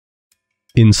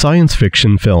In science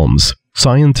fiction films,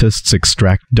 scientists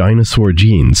extract dinosaur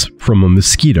genes from a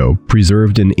mosquito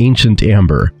preserved in ancient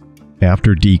amber.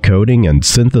 After decoding and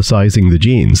synthesizing the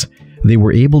genes, they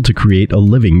were able to create a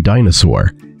living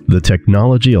dinosaur. The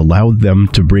technology allowed them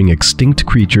to bring extinct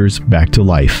creatures back to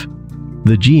life.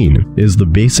 The gene is the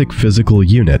basic physical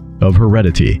unit of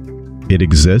heredity. It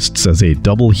exists as a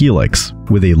double helix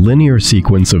with a linear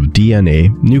sequence of DNA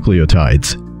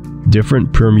nucleotides.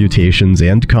 Different permutations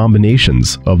and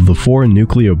combinations of the 4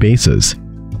 nucleobases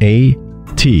A,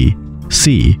 T,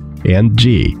 C, and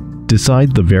G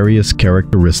decide the various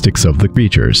characteristics of the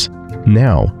creatures.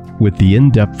 Now, with the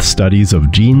in-depth studies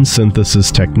of gene synthesis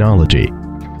technology,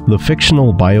 the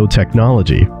fictional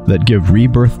biotechnology that give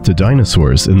rebirth to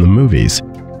dinosaurs in the movies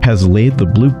has laid the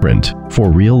blueprint for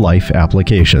real-life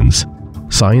applications.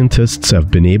 Scientists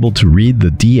have been able to read the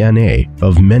DNA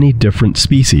of many different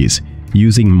species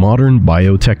using modern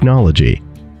biotechnology.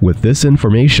 With this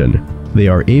information, they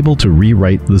are able to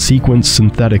rewrite the sequence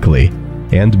synthetically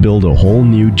and build a whole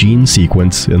new gene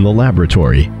sequence in the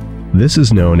laboratory. This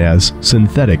is known as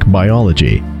synthetic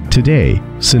biology. Today,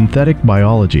 synthetic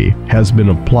biology has been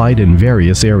applied in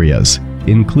various areas,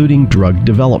 including drug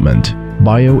development,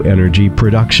 bioenergy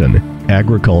production,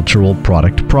 agricultural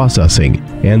product processing,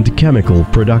 and chemical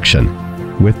production.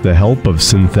 With the help of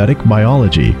synthetic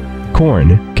biology,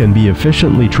 corn can be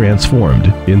efficiently transformed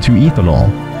into ethanol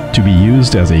to be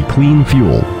used as a clean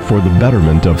fuel for the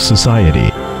betterment of society.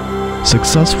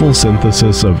 Successful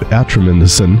synthesis of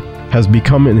atriminosin has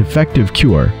become an effective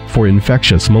cure for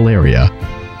infectious malaria.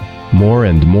 More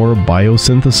and more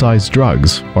biosynthesized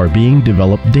drugs are being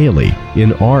developed daily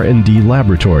in R&D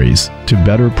laboratories to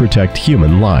better protect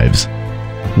human lives.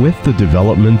 With the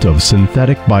development of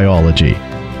synthetic biology,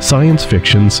 science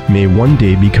fictions may one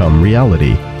day become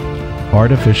reality.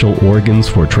 Artificial organs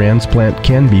for transplant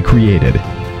can be created.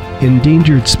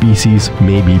 Endangered species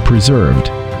may be preserved.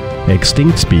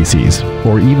 Extinct species,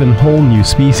 or even whole new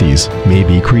species, may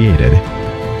be created.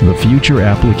 The future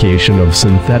application of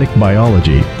synthetic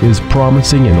biology is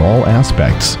promising in all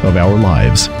aspects of our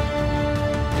lives.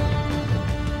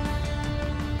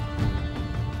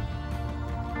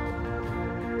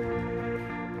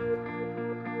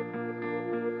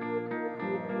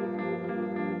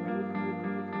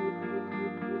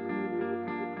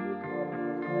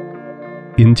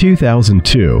 In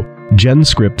 2002,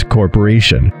 GenScript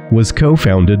Corporation was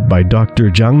co-founded by Dr.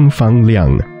 Zhang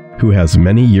Liang, who has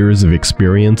many years of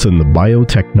experience in the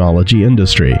biotechnology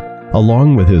industry,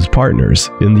 along with his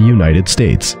partners in the United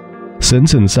States.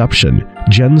 Since inception,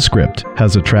 GenScript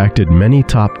has attracted many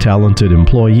top talented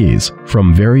employees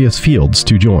from various fields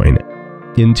to join.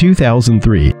 In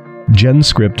 2003,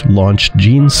 GenScript launched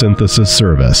Gene Synthesis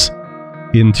Service.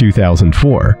 In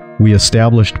 2004, we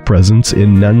established presence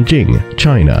in Nanjing,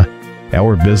 China.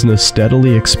 Our business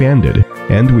steadily expanded,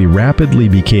 and we rapidly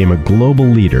became a global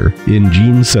leader in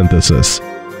gene synthesis.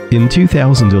 In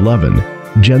 2011,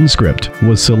 GenScript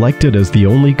was selected as the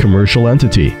only commercial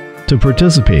entity to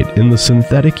participate in the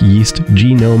Synthetic Yeast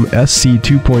Genome SC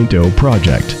 2.0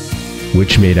 project,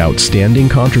 which made outstanding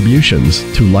contributions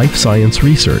to life science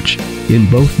research in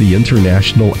both the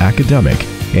international academic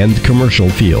and commercial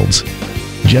fields.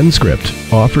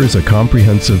 GenScript offers a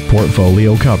comprehensive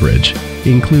portfolio coverage,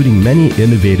 including many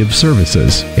innovative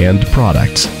services and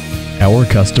products. Our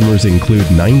customers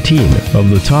include 19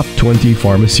 of the top 20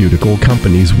 pharmaceutical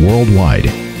companies worldwide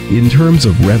in terms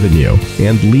of revenue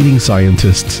and leading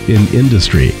scientists in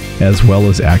industry as well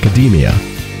as academia.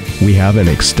 We have an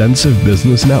extensive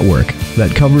business network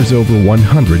that covers over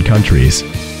 100 countries.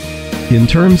 In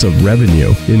terms of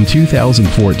revenue, in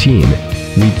 2014,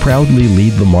 we proudly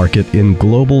lead the market in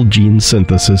global gene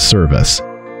synthesis service.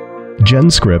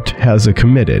 GenScript has a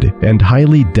committed and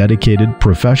highly dedicated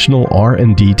professional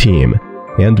R&D team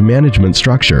and management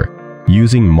structure.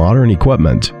 Using modern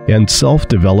equipment and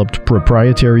self-developed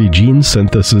proprietary gene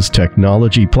synthesis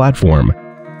technology platform,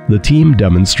 the team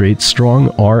demonstrates strong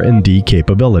R&D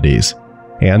capabilities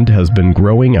and has been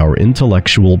growing our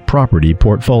intellectual property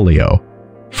portfolio.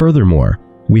 Furthermore,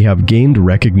 we have gained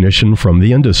recognition from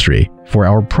the industry for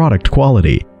our product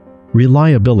quality,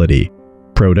 reliability,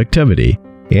 productivity,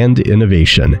 and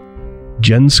innovation.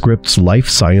 GenScript's life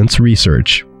science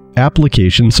research,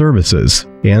 application services,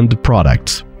 and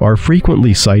products are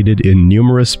frequently cited in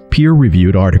numerous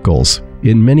peer-reviewed articles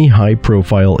in many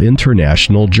high-profile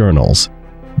international journals.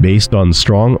 Based on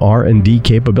strong R&D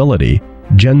capability,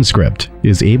 GenScript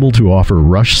is able to offer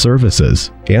rush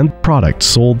services and products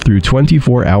sold through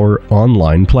 24-hour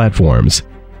online platforms.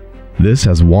 This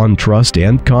has won trust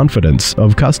and confidence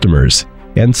of customers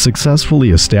and successfully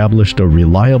established a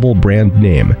reliable brand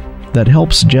name that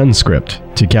helps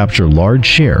GenScript to capture large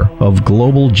share of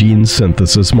global gene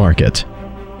synthesis market.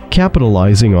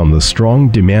 Capitalizing on the strong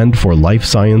demand for life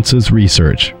sciences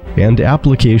research and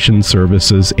application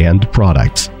services and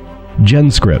products,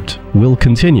 GenScript will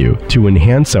continue to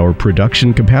enhance our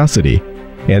production capacity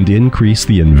and increase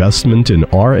the investment in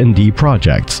R&D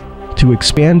projects to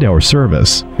expand our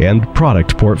service and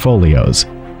product portfolios.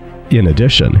 In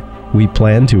addition, we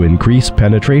plan to increase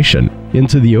penetration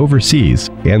into the overseas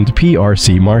and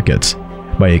PRC markets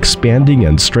by expanding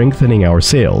and strengthening our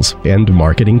sales and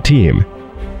marketing team,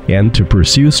 and to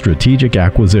pursue strategic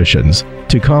acquisitions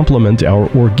to complement our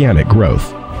organic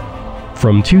growth.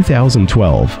 From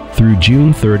 2012 through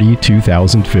June 30,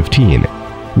 2015,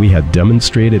 we had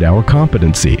demonstrated our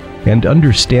competency and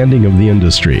understanding of the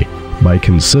industry by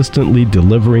consistently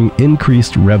delivering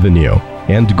increased revenue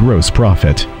and gross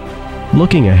profit.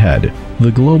 Looking ahead,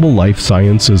 the global life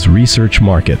sciences research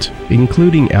market,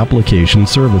 including application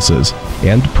services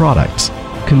and products,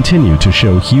 continue to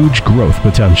show huge growth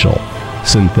potential.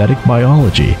 Synthetic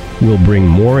biology will bring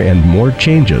more and more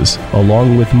changes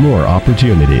along with more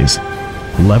opportunities.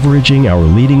 Leveraging our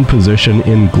leading position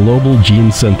in global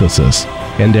gene synthesis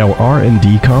and our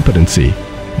R&D competency,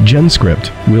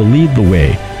 GenScript will lead the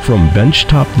way from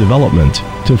benchtop development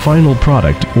to final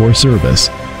product or service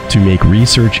to make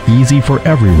research easy for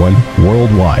everyone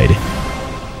worldwide.